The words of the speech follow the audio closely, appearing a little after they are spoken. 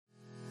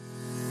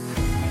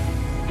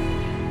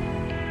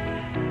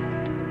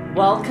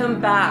Welcome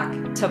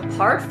back to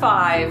part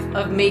 5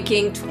 of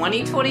making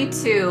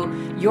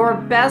 2022 your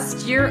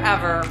best year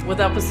ever with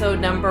episode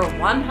number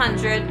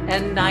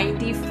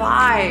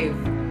 195.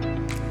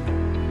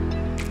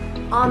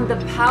 On the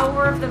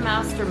power of the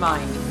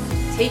mastermind,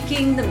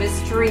 taking the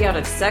mystery out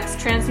of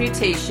sex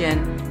transmutation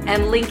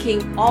and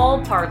linking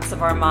all parts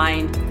of our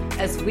mind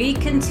as we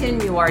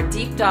continue our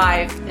deep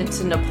dive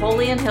into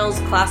Napoleon Hill's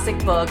classic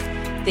book,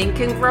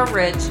 Think and Grow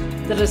Rich,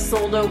 that has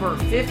sold over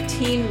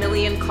 15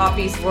 million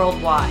copies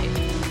worldwide.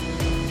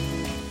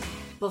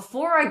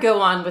 Before I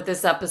go on with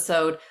this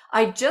episode,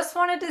 I just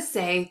wanted to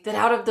say that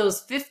out of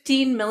those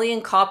 15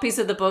 million copies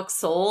of the book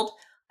sold,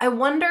 I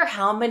wonder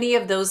how many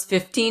of those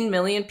 15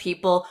 million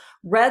people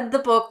read the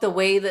book the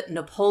way that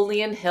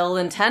Napoleon Hill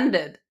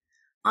intended.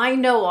 I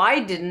know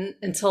I didn't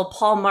until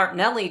Paul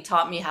Martinelli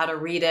taught me how to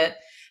read it,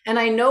 and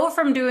I know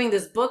from doing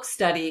this book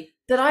study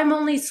that I'm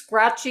only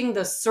scratching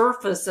the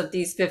surface of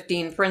these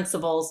 15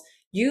 principles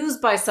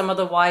used by some of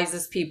the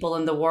wisest people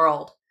in the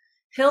world.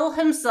 Hill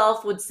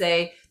himself would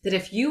say that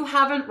if you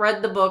haven't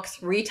read the book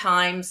 3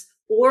 times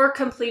or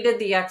completed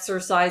the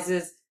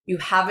exercises, you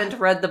haven't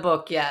read the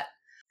book yet.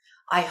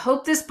 I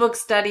hope this book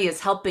study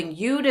is helping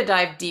you to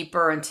dive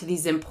deeper into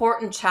these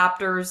important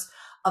chapters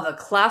of a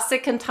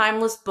classic and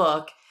timeless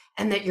book,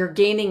 and that you're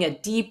gaining a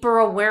deeper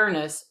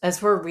awareness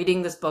as we're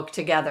reading this book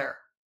together.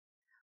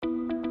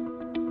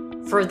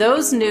 For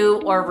those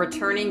new or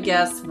returning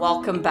guests,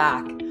 welcome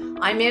back.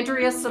 I'm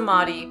Andrea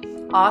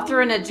Samadi,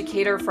 author and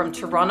educator from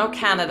Toronto,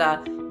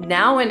 Canada,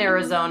 now in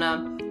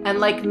Arizona, and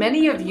like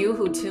many of you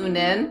who tune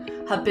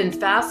in, have been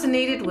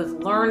fascinated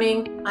with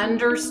learning,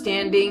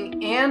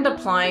 understanding, and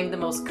applying the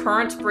most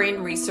current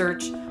brain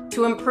research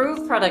to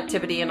improve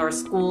productivity in our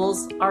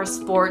schools, our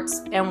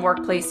sports, and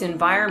workplace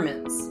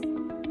environments.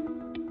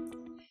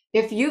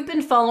 If you've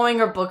been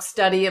following our book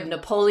study of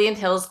Napoleon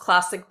Hill's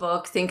classic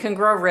book, Think and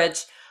Grow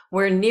Rich,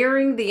 we're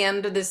nearing the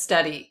end of this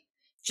study.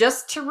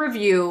 Just to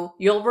review,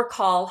 you'll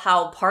recall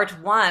how part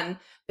 1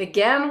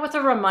 began with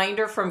a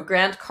reminder from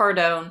Grant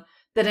Cardone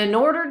that in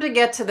order to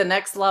get to the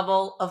next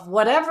level of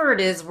whatever it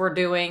is we're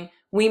doing,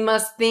 we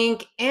must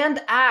think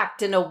and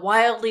act in a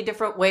wildly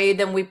different way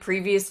than we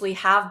previously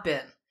have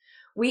been.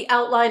 We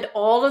outlined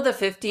all of the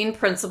 15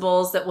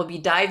 principles that we'll be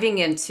diving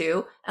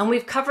into, and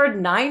we've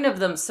covered 9 of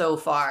them so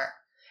far.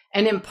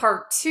 And in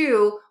part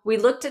 2, we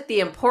looked at the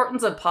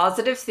importance of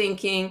positive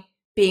thinking,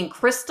 being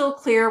crystal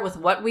clear with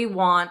what we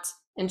want,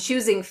 and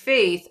choosing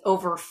faith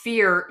over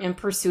fear in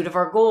pursuit of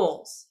our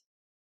goals.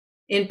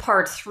 In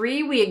part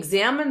 3, we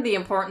examined the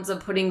importance of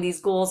putting these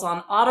goals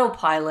on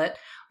autopilot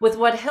with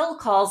what Hill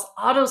calls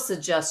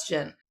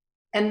autosuggestion,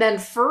 and then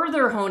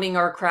further honing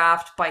our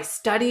craft by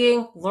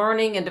studying,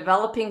 learning, and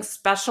developing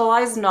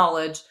specialized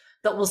knowledge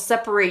that will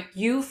separate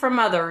you from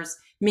others,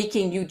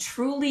 making you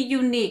truly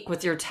unique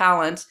with your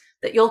talent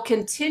that you'll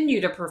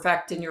continue to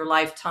perfect in your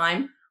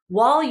lifetime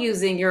while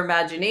using your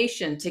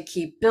imagination to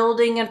keep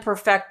building and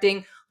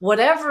perfecting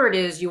whatever it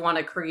is you want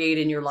to create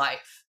in your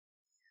life.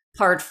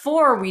 Part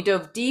 4, we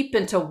dove deep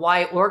into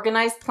why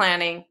organized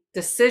planning,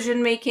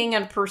 decision-making,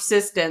 and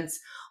persistence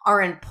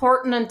are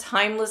important and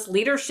timeless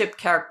leadership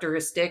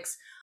characteristics,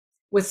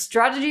 with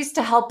strategies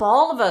to help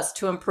all of us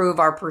to improve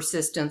our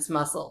persistence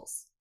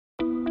muscles.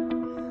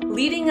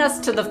 Leading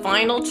us to the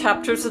final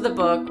chapters of the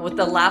book with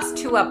the last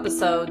 2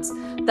 episodes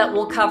that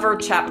will cover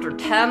Chapter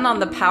 10 on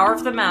the power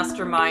of the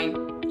mastermind,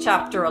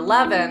 Chapter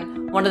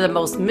 11, one of the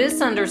most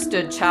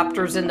misunderstood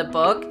chapters in the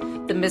book,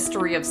 the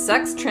mystery of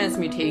sex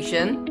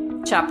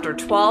transmutation, Chapter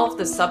 12,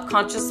 the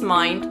subconscious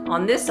mind,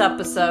 on this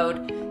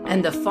episode,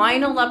 and the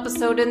final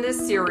episode in this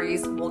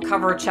series will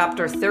cover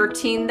Chapter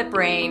 13, the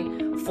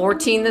brain,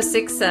 14, the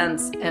sixth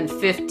sense, and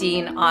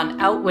 15 on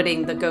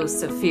outwitting the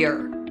ghosts of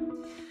fear.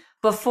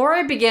 Before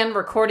I began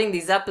recording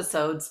these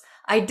episodes,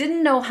 I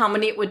didn't know how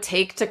many it would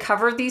take to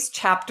cover these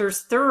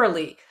chapters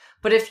thoroughly,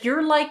 but if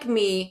you're like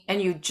me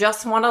and you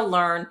just want to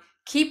learn,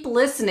 keep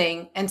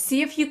listening and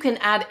see if you can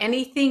add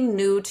anything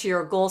new to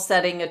your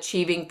goal-setting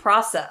achieving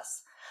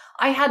process.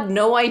 I had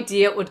no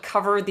idea it would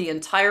cover the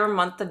entire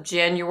month of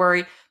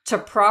January to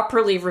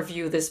properly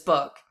review this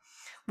book.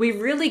 We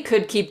really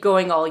could keep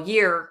going all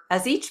year,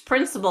 as each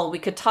principle we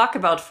could talk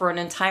about for an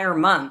entire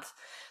month.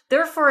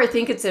 Therefore, I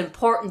think it's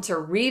important to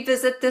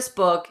revisit this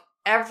book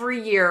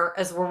every year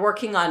as we're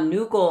working on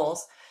new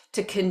goals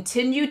to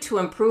continue to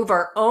improve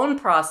our own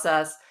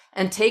process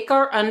and take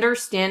our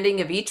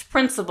understanding of each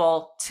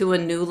principle to a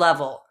new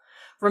level.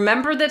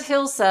 Remember that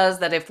Hill says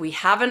that if we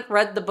haven't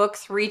read the book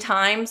 3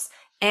 times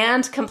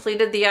and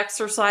completed the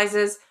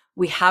exercises,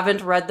 we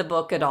haven't read the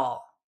book at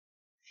all.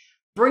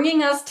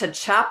 Bringing us to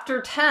Chapter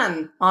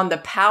 10 on the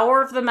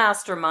power of the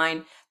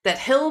mastermind that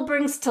Hill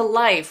brings to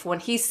life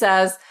when he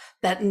says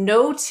that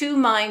no 2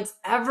 minds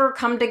ever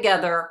come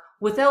together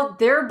without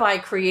thereby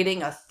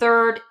creating a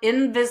third,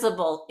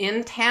 invisible,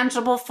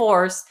 intangible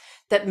force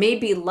that may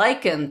be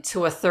likened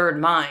to a third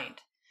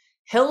mind.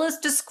 Hill is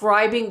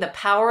describing the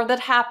power that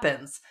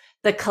happens,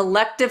 the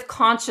collective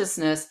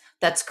consciousness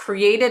that's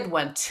created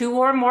when 2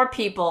 or more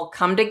people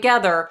come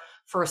together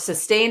for a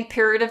sustained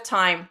period of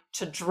time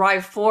to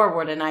drive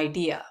forward an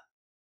idea.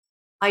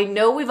 I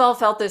know we've all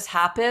felt this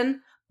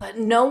happen, but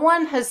no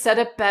one has said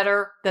it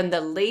better than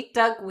the late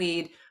Doug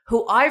Weed,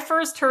 who I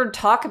first heard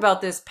talk about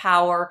this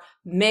power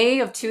May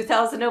of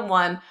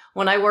 2001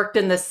 when I worked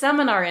in the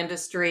seminar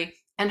industry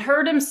and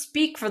heard him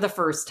speak for the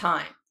first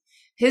time.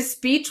 His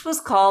speech was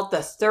called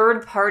the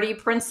third party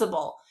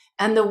principle,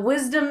 and the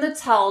wisdom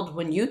that's held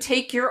when you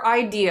take your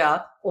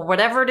idea or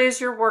whatever it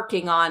is you're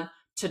working on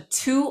to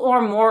two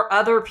or more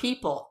other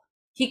people.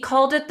 He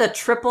called it the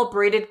triple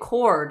braided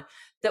cord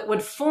that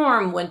would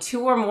form when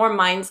two or more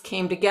minds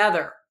came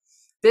together.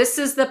 This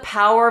is the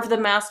power of the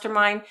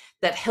mastermind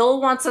that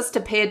Hill wants us to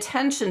pay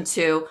attention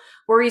to,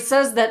 where he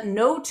says that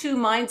no two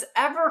minds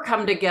ever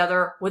come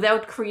together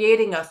without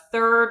creating a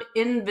third,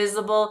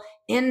 invisible,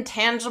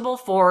 intangible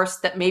force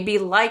that may be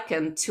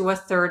likened to a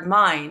third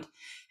mind.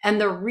 And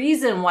the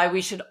reason why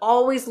we should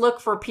always look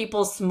for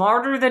people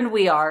smarter than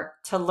we are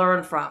to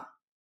learn from.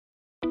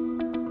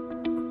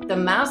 The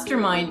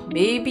mastermind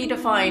may be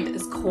defined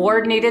as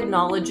coordinated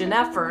knowledge and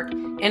effort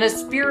in a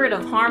spirit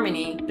of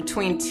harmony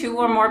between two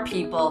or more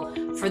people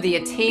for the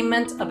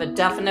attainment of a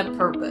definite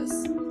purpose.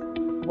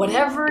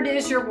 Whatever it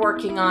is you're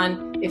working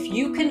on, if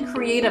you can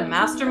create a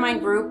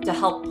mastermind group to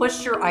help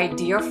push your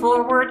idea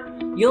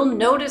forward, you'll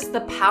notice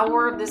the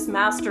power of this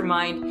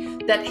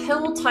mastermind that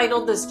Hill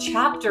titled this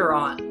chapter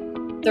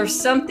on. There's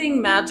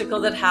something magical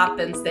that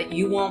happens that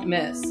you won't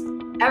miss.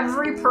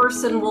 Every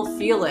person will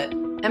feel it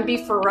and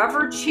be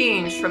forever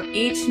changed from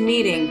each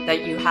meeting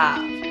that you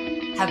have.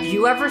 Have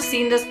you ever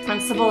seen this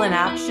principle in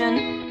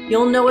action?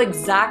 You'll know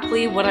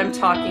exactly what I'm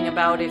talking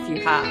about if you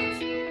have.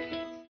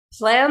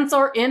 Plans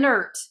are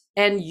inert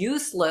and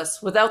useless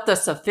without the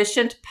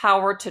sufficient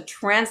power to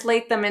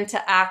translate them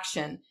into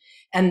action.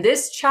 And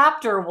this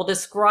chapter will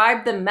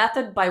describe the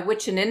method by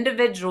which an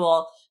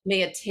individual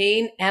may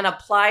attain and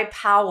apply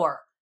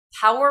power.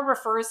 Power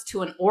refers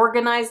to an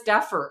organized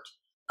effort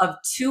of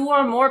two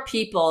or more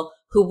people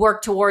who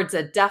work towards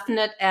a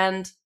definite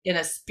end in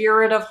a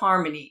spirit of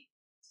harmony.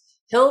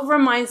 Hill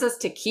reminds us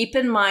to keep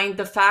in mind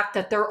the fact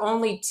that there are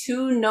only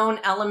two known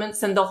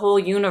elements in the whole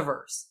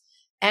universe,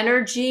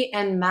 energy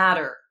and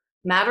matter.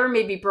 Matter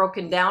may be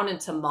broken down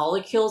into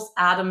molecules,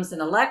 atoms,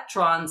 and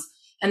electrons,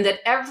 and that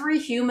every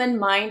human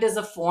mind is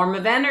a form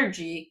of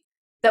energy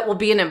that will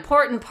be an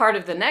important part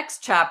of the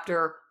next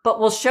chapter, but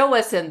will show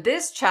us in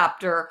this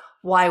chapter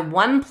why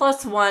 1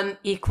 + 1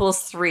 =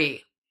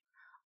 3.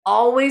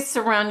 Always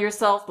surround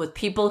yourself with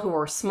people who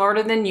are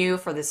smarter than you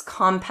for this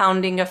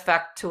compounding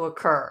effect to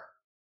occur.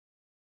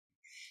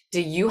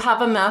 Do you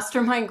have a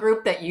mastermind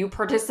group that you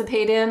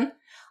participate in?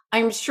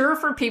 I'm sure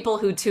for people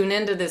who tune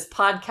into this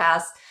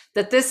podcast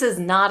that this is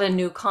not a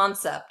new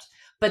concept,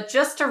 but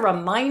just a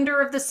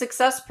reminder of the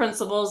success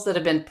principles that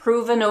have been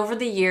proven over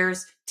the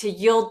years to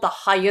yield the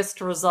highest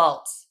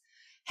results.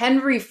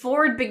 Henry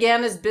Ford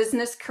began his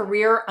business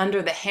career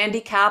under the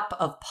handicap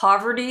of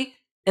poverty,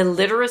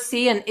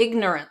 illiteracy, and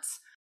ignorance.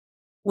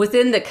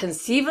 Within the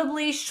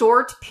conceivably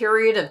short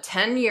period of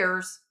 10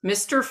 years,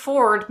 Mr.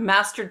 Ford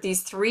mastered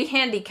these three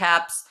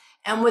handicaps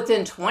and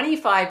within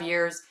 25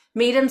 years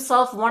made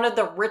himself one of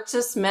the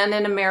richest men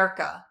in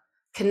America.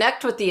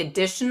 Connect with the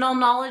additional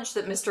knowledge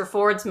that Mr.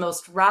 Ford's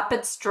most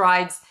rapid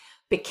strides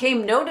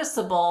became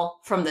noticeable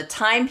from the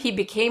time he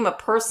became a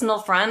personal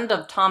friend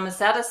of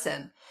Thomas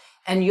Edison,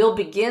 and you'll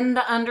begin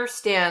to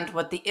understand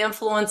what the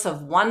influence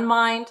of one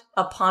mind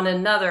upon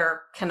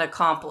another can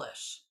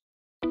accomplish.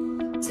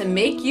 To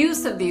make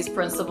use of these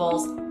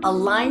principles,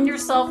 align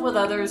yourself with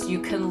others you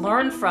can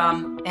learn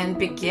from and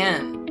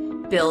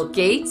begin. Bill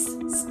Gates,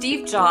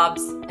 Steve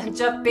Jobs, and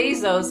Jeff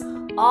Bezos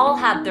all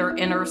had their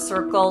inner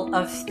circle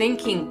of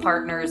thinking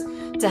partners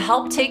to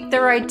help take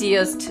their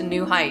ideas to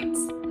new heights.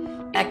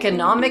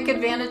 Economic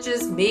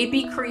advantages may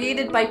be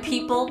created by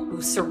people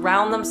who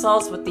surround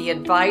themselves with the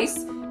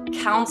advice,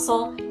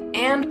 counsel,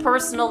 and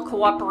personal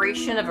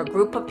cooperation of a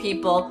group of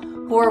people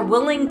who are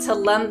willing to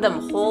lend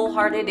them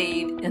wholehearted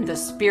aid in the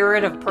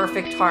spirit of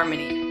perfect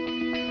harmony.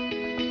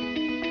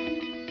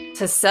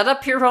 To set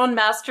up your own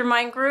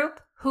mastermind group,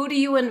 who do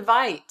you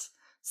invite?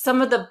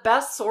 Some of the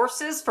best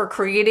sources for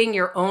creating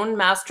your own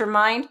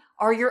mastermind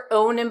are your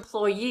own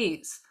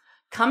employees.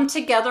 Come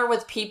together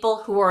with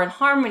people who are in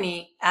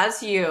harmony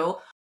as you,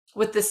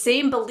 with the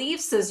same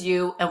beliefs as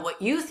you and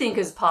what you think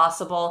is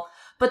possible,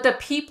 but the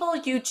people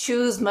you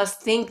choose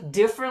must think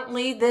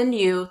differently than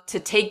you to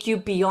take you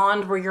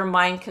beyond where your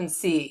mind can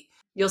see.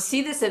 You'll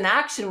see this in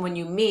action when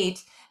you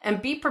meet,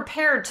 and be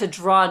prepared to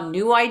draw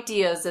new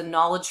ideas and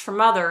knowledge from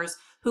others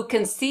who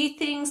can see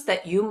things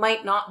that you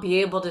might not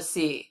be able to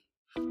see.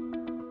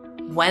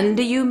 When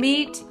do you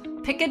meet?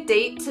 Pick a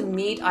date to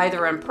meet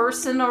either in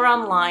person or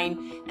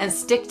online and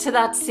stick to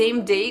that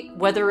same date,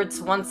 whether it's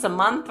once a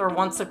month or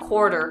once a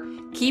quarter.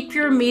 Keep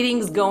your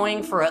meetings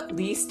going for at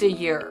least a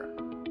year.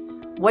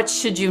 What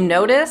should you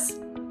notice?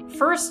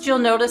 First, you'll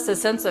notice a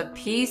sense of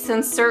peace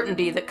and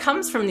certainty that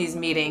comes from these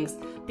meetings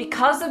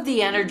because of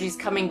the energies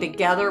coming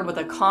together with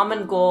a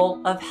common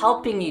goal of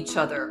helping each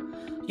other.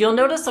 You'll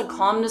notice a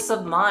calmness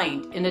of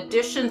mind in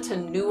addition to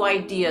new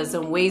ideas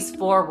and ways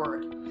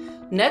forward.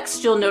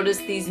 Next, you'll notice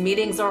these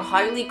meetings are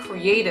highly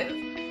creative.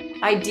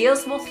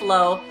 Ideas will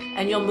flow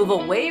and you'll move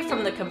away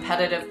from the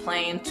competitive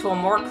plane to a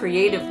more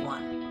creative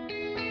one.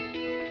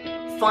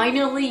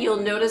 Finally,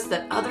 you'll notice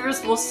that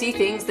others will see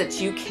things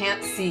that you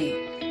can't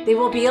see. They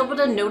will be able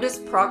to notice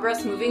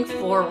progress moving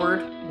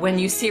forward when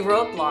you see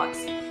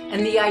roadblocks.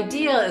 And the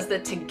idea is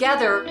that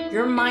together,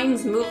 your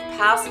minds move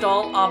past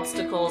all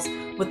obstacles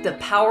with the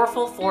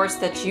powerful force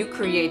that you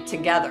create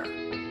together.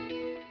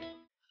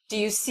 Do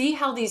you see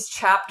how these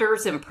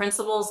chapters and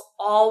principles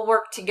all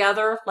work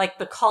together like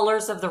the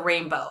colors of the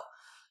rainbow?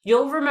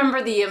 You'll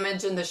remember the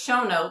image in the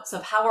show notes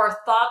of how our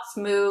thoughts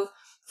move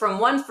from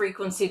one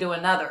frequency to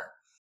another.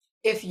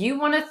 If you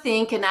want to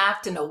think and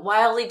act in a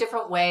wildly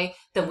different way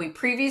than we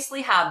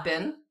previously have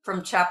been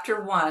from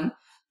chapter 1,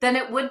 then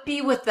it would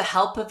be with the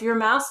help of your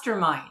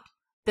mastermind.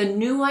 The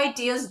new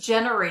ideas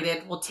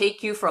generated will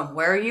take you from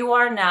where you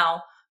are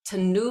now to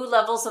new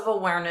levels of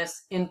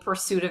awareness in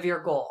pursuit of your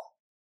goal.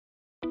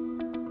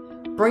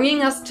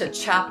 Bringing us to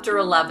chapter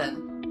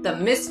 11, the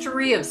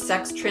mystery of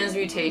sex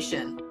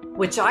transmutation,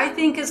 which I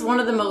think is one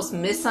of the most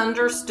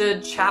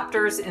misunderstood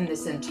chapters in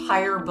this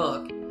entire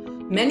book.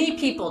 Many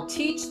people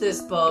teach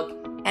this book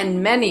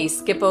and many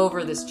skip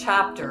over this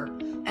chapter.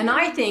 And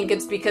I think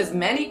it's because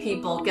many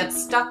people get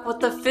stuck with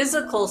the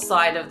physical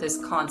side of this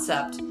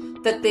concept,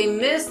 that they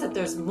miss that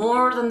there's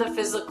more than the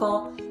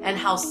physical and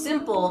how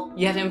simple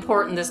yet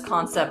important this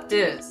concept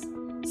is.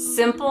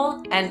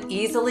 Simple and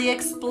easily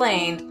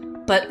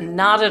explained, but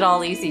not at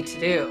all easy to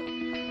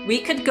do. We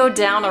could go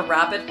down a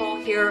rabbit hole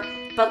here,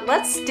 but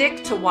let's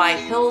stick to why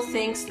Hill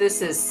thinks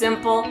this is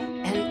simple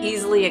and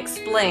easily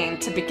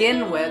explained to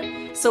begin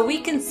with, so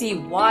we can see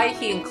why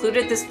he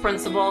included this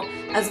principle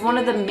as one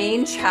of the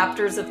main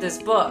chapters of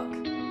this book.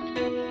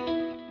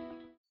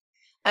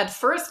 At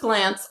first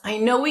glance, I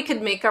know we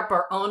could make up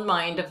our own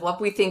mind of what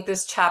we think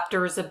this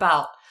chapter is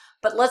about,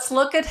 but let's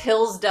look at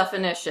Hill's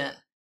definition.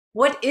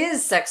 What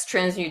is sex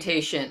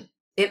transmutation?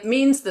 It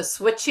means the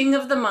switching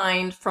of the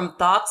mind from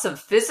thoughts of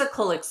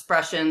physical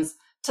expressions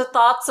to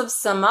thoughts of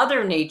some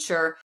other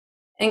nature,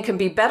 and can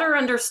be better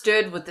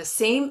understood with the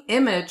same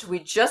image we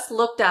just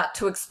looked at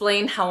to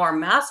explain how our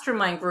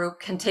mastermind group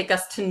can take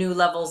us to new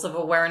levels of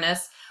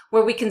awareness,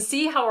 where we can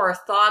see how our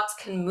thoughts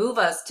can move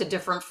us to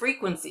different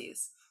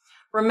frequencies.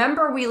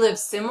 Remember, we live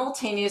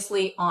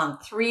simultaneously on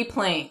 3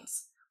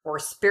 planes. We're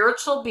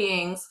spiritual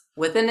beings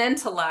with an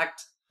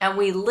intellect, and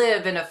we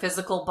live in a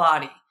physical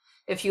body.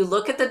 If you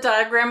look at the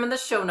diagram in the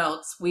show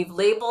notes, we've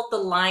labeled the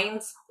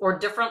lines or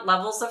different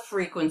levels of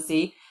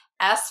frequency.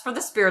 S for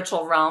the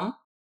spiritual realm,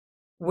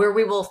 where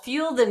we will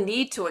feel the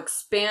need to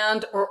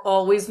expand or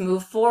always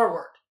move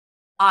forward.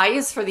 I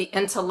is for the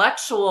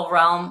intellectual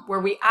realm, where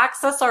we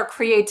access our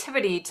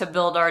creativity to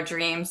build our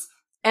dreams.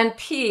 And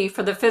P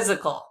for the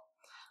physical.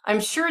 I'm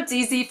sure it's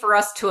easy for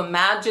us to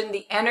imagine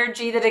the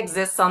energy that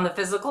exists on the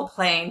physical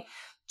plane,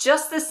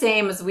 just the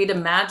same as we'd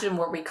imagine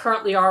where we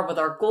currently are with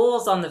our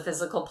goals on the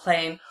physical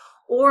plane,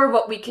 or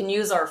what we can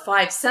use our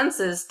 5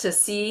 senses to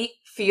see,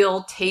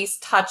 feel,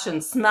 taste, touch,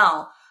 and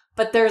smell.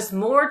 But there's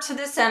more to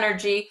this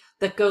energy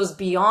that goes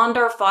beyond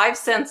our 5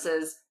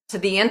 senses to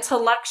the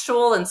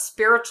intellectual and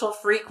spiritual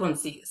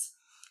frequencies.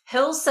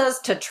 Hill says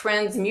to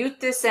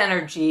transmute this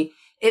energy,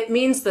 it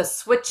means the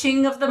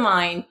switching of the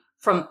mind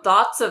from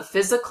thoughts of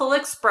physical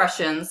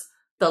expressions,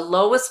 the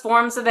lowest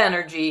forms of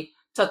energy,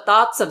 to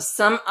thoughts of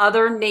some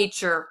other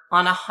nature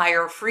on a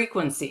higher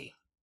frequency.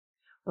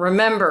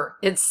 Remember,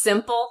 it's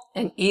simple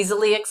and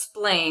easily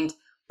explained,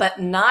 but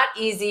not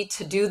easy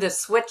to do the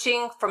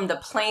switching from the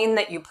plane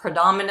that you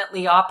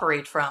predominantly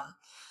operate from.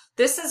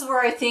 This is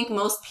where I think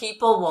most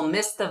people will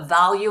miss the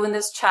value in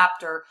this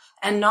chapter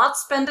and not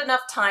spend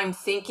enough time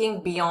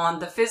thinking beyond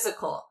the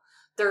physical.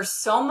 There's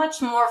so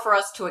much more for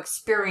us to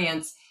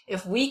experience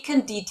if we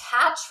can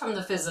detach from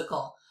the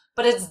physical,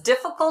 but it's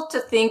difficult to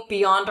think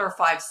beyond our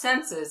 5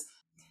 senses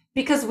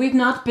because we've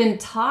not been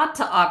taught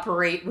to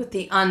operate with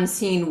the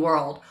unseen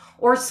world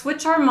or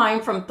switch our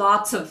mind from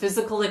thoughts of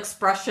physical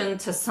expression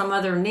to some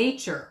other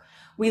nature.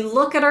 We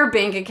look at our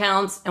bank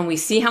accounts and we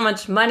see how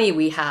much money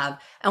we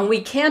have, and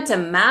we can't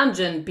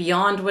imagine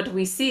beyond what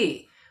we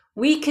see.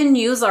 We can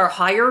use our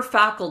higher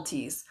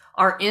faculties,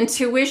 our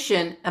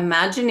intuition,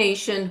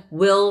 imagination,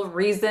 will,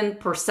 reason,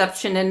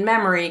 perception, and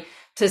memory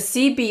to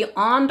see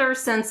beyond our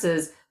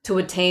senses to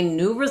attain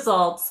new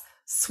results,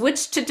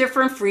 switch to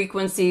different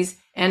frequencies,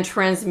 and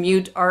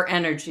transmute our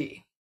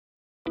energy.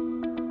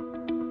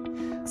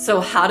 So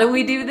how do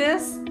we do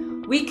this?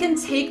 We can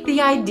take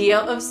the idea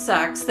of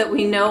sex that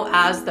we know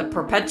as the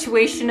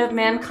perpetuation of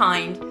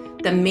mankind,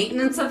 the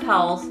maintenance of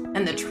health,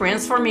 and the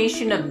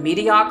transformation of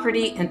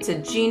mediocrity into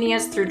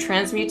genius through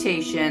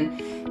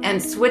transmutation,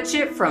 and switch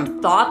it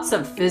from thoughts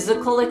of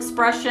physical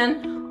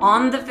expression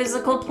on the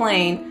physical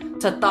plane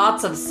to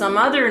thoughts of some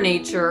other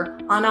nature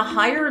on a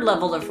higher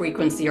level of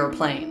frequency or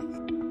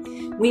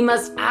plane. We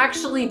must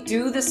actually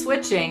do the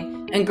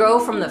switching and go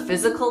from the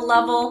physical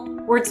level,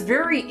 where it's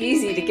very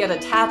easy to get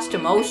attached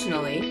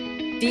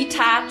emotionally,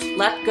 detach,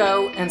 let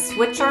go, and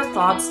switch our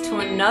thoughts to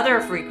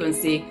another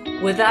frequency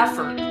with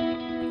effort.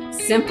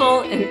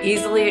 Simple and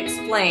easily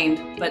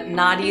explained, but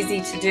not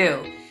easy to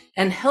do.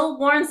 And Hill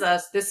warns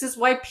us this is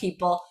why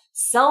people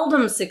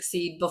seldom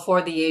succeed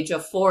before the age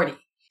of 40.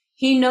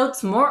 He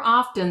notes more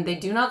often they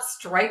do not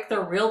strike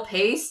their real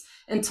pace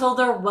until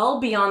they're well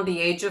beyond the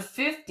age of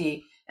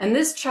 50. And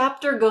this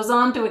chapter goes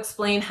on to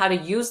explain how to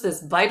use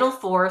this vital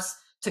force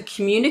to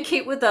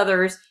communicate with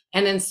others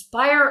and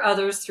inspire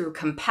others through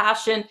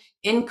compassion,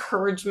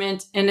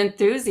 encouragement, and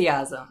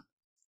enthusiasm.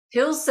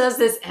 Hill says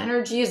this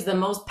energy is the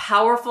most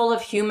powerful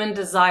of human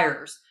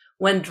desires.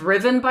 When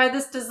driven by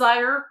this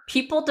desire,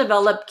 people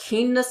develop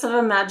keenness of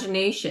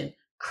imagination,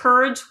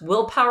 courage,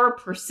 willpower,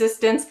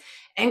 persistence,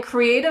 and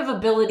creative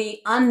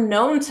ability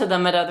unknown to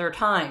them at other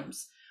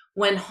times.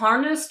 When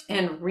harnessed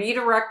and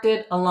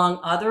redirected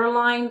along other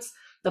lines,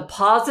 the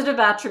positive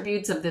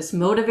attributes of this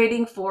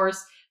motivating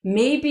force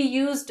may be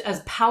used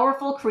as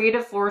powerful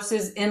creative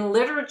forces in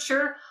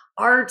literature,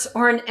 art,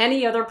 or in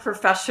any other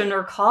profession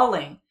or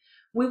calling.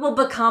 We will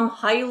become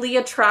highly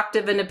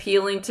attractive and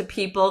appealing to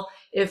people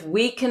if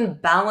we can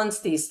balance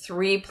these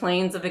three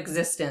planes of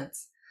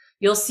existence.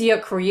 You'll see a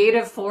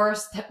creative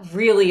force that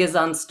really is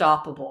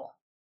unstoppable.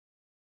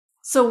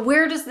 So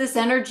where does this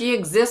energy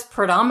exist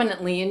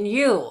predominantly in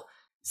you?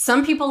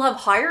 Some people have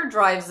higher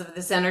drives of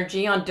this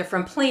energy on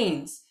different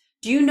planes.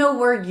 Do you know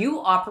where you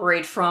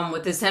operate from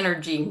with this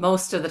energy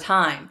most of the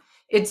time?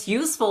 It's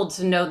useful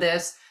to know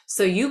this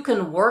so you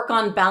can work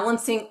on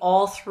balancing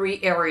all three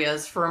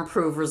areas for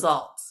improved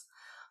results.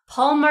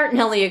 Paul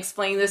Martinelli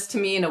explained this to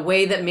me in a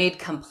way that made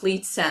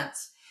complete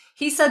sense.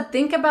 He said,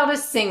 think about a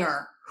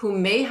singer who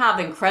may have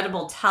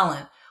incredible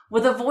talent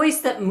with a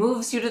voice that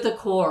moves you to the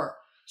core.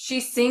 She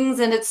sings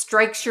and it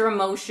strikes your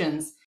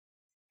emotions.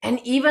 And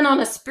even on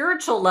a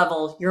spiritual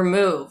level, you're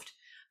moved.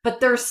 But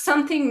there's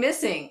something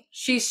missing.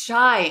 She's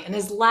shy and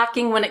is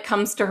lacking when it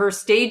comes to her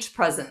stage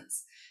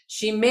presence.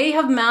 She may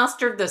have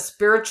mastered the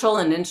spiritual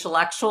and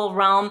intellectual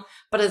realm,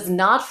 but has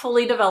not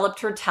fully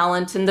developed her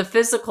talent in the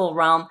physical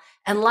realm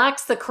and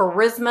lacks the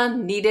charisma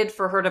needed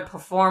for her to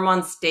perform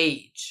on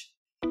stage.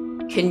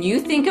 Can you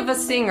think of a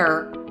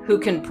singer who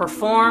can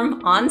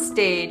perform on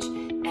stage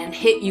and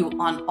hit you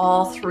on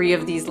all three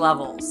of these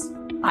levels?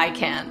 I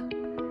can.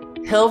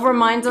 Hill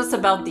reminds us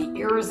about the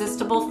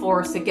irresistible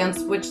force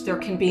against which there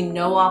can be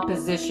no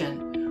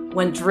opposition.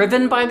 When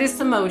driven by this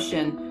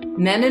emotion,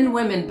 men and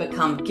women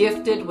become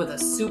gifted with a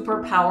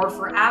superpower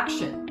for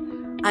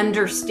action.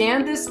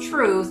 Understand this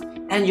truth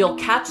and you'll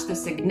catch the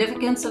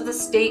significance of the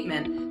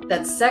statement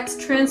that sex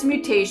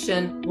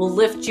transmutation will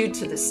lift you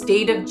to the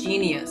state of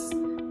genius.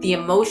 The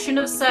emotion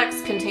of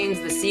sex contains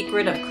the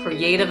secret of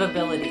creative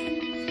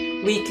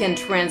ability. We can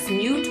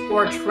transmute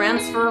or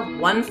transfer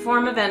one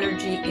form of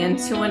energy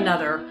into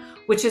another,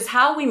 which is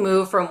how we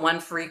move from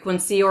one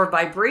frequency or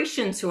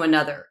vibration to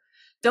another.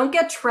 Don't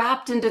get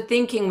trapped into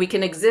thinking we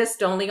can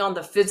exist only on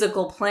the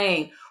physical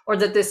plane or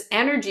that this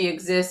energy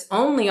exists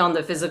only on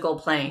the physical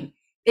plane.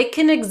 It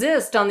can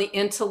exist on the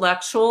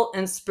intellectual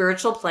and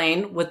spiritual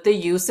plane with the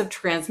use of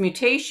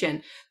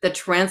transmutation that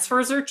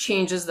transfers or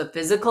changes the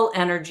physical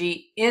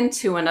energy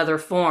into another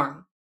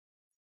form.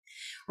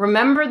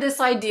 Remember, this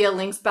idea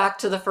links back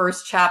to the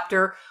first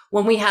chapter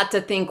when we had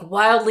to think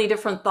wildly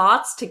different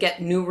thoughts to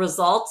get new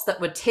results that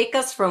would take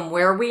us from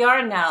where we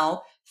are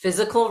now,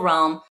 physical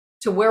realm,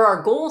 to where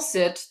our goal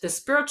sits, the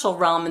spiritual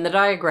realm in the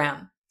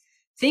diagram.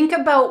 Think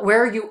about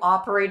where you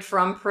operate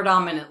from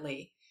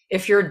predominantly.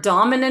 If you're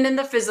dominant in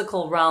the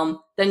physical realm,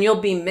 then you'll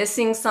be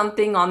missing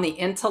something on the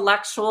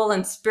intellectual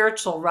and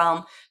spiritual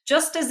realm,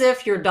 just as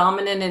if you're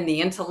dominant in the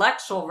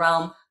intellectual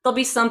realm, there'll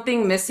be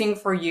something missing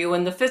for you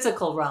in the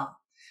physical realm.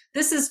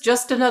 This is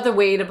just another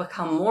way to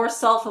become more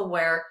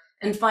self-aware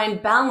and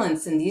find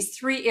balance in these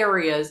three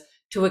areas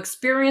to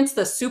experience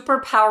the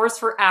superpowers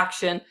for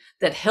action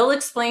that Hill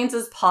explains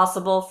is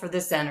possible for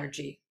this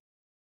energy.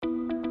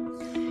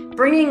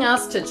 Bringing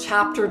us to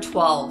chapter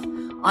 12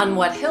 on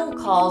what Hill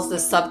calls the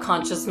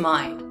subconscious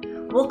mind.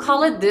 We'll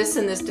call it this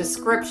in this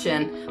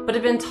description, but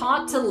have been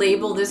taught to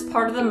label this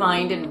part of the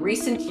mind in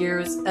recent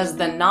years as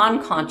the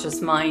non-conscious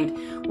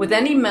mind, with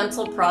any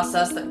mental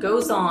process that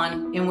goes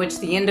on in which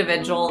the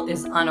individual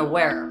is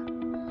unaware.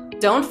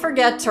 Don't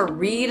forget to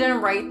read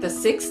and write the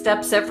 6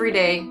 steps every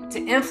day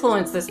to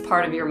influence this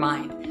part of your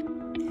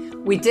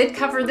mind. We did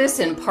cover this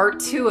in part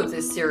 2 of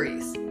this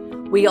series.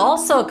 We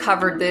also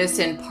covered this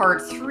in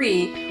part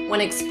 3 when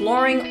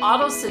exploring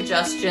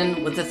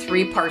autosuggestion with the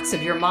 3 parts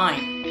of your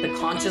mind: the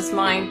conscious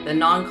mind, the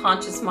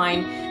non-conscious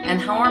mind, and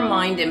how our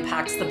mind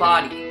impacts the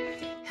body.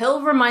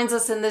 Hill reminds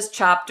us in this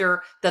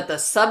chapter that the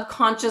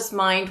subconscious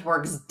mind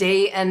works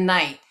day and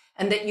night,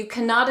 and that you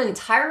cannot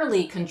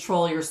entirely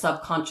control your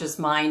subconscious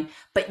mind,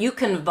 but you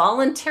can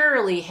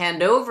voluntarily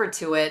hand over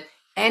to it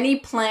any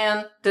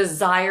plan,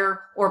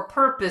 desire, or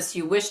purpose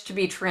you wish to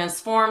be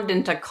transformed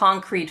into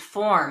concrete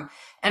form,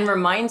 and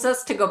reminds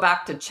us to go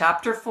back to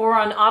chapter 4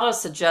 on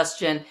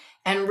autosuggestion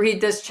and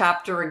read this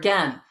chapter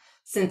again.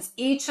 Since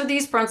each of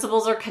these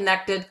principles are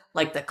connected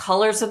like the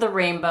colors of the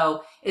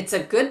rainbow, it's a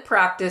good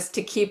practice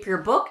to keep your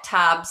book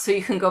tab so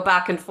you can go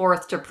back and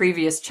forth to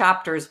previous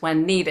chapters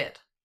when needed.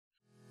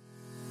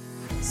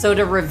 So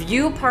to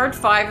review part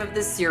 5 of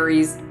this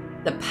series,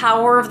 The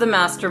Power of the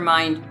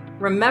Mastermind,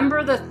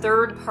 Remember the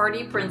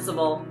third-party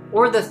principle,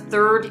 or the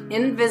third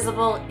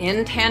invisible,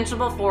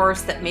 intangible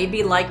force that may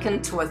be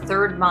likened to a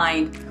third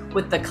mind,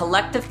 with the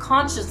collective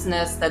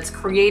consciousness that's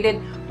created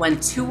when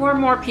two or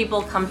more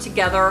people come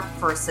together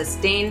for a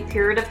sustained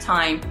period of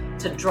time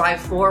to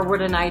drive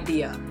forward an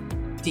idea.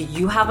 Do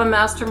you have a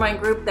mastermind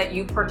group that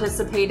you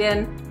participate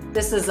in?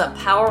 This is a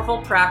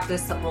powerful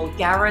practice that will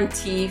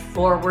guarantee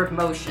forward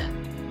motion.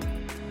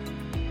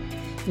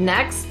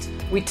 Next,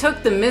 we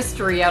took the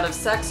mystery out of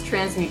sex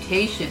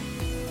transmutation.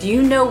 Do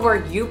you know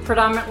where you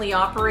predominantly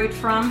operate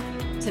from?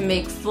 To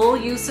make full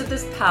use of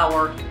this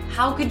power,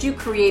 how could you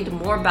create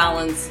more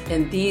balance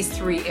in these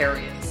 3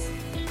 areas?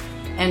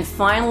 And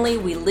finally,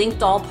 we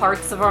linked all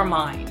parts of our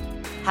mind.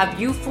 Have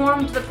you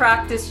formed the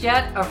practice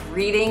yet of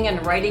reading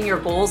and writing your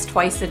goals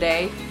twice a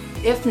day?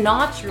 If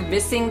not, you're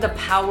missing the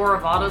power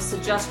of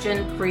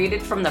autosuggestion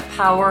created from the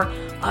power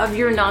of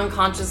your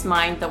non-conscious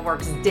mind that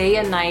works day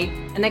and night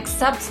and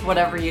accepts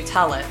whatever you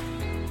tell it.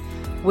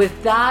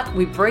 With that,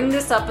 we bring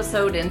this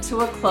episode into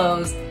a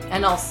close,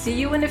 and I'll see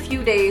you in a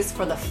few days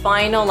for the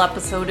final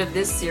episode of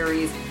this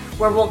series,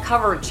 where we'll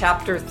cover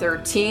Chapter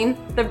 13,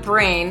 The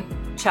Brain,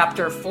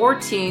 Chapter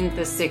 14,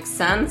 The Sixth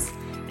Sense,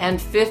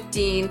 and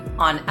 15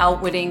 on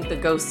Outwitting the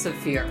Ghosts of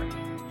Fear.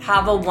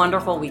 Have a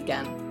wonderful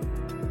weekend.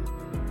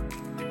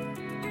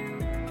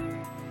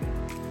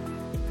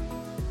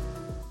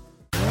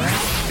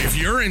 If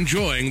you're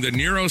enjoying the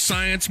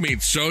Neuroscience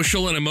Meets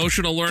Social and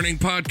Emotional Learning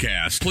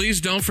podcast, please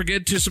don't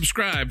forget to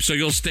subscribe so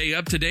you'll stay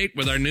up to date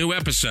with our new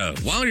episode.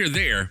 While you're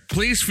there,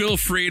 please feel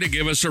free to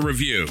give us a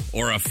review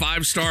or a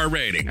 5-star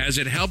rating, as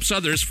it helps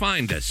others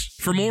find us.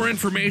 For more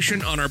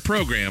information on our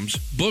programs,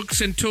 books,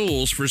 and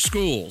tools for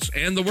schools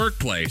and the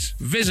workplace,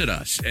 visit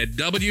us at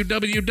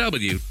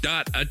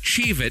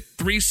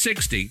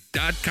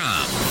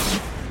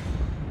www.achieveit360.com.